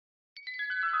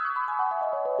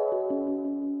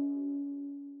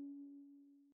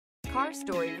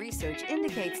CarStory research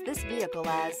indicates this vehicle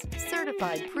as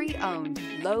certified pre-owned,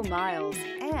 low miles,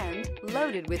 and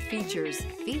loaded with features.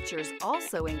 Features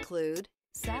also include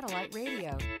satellite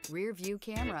radio, rear view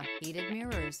camera, heated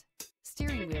mirrors,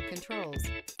 steering wheel controls,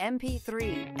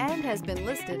 MP3, and has been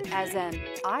listed as an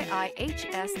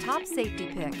IIHS top safety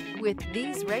pick with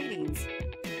these ratings.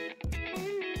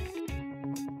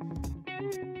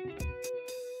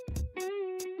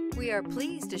 We are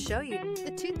pleased to show you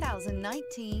the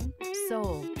 2019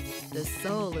 Soul. The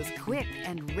Soul is quick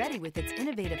and ready with its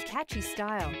innovative, catchy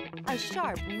style, a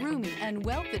sharp, roomy, and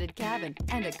well-fitted cabin,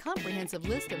 and a comprehensive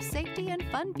list of safety and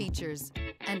fun features,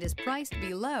 and is priced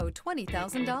below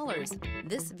 $20,000.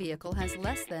 This vehicle has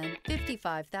less than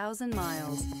 55,000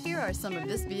 miles. Here are some of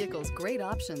this vehicle's great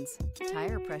options: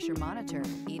 tire pressure monitor,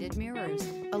 heated mirrors,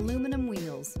 aluminum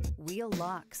wheels, wheel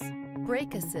locks,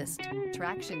 brake assist,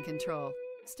 traction control,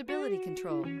 stability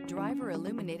control, driver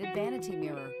illuminated vanity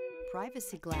mirror,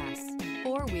 privacy glass,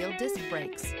 four-wheel disc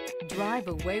brakes. Drive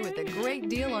away with a great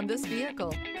deal on this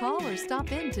vehicle. Call or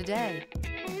stop in today.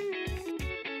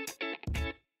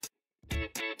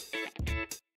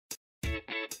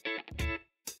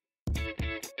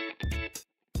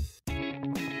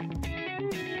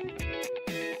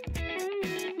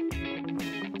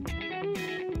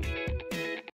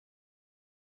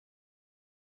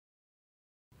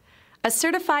 A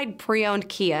certified pre-owned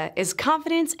Kia is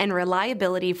confidence and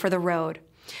reliability for the road.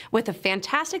 With a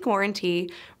fantastic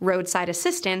warranty, roadside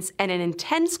assistance, and an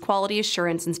intense quality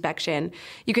assurance inspection,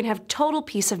 you can have total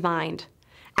peace of mind.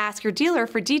 Ask your dealer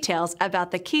for details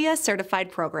about the Kia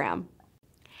Certified program.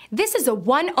 This is a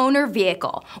one-owner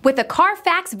vehicle with a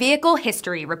Carfax Vehicle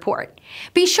History Report.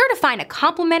 Be sure to find a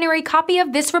complimentary copy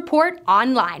of this report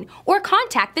online or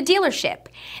contact the dealership.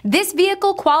 This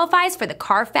vehicle qualifies for the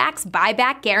Carfax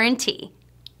Buyback Guarantee.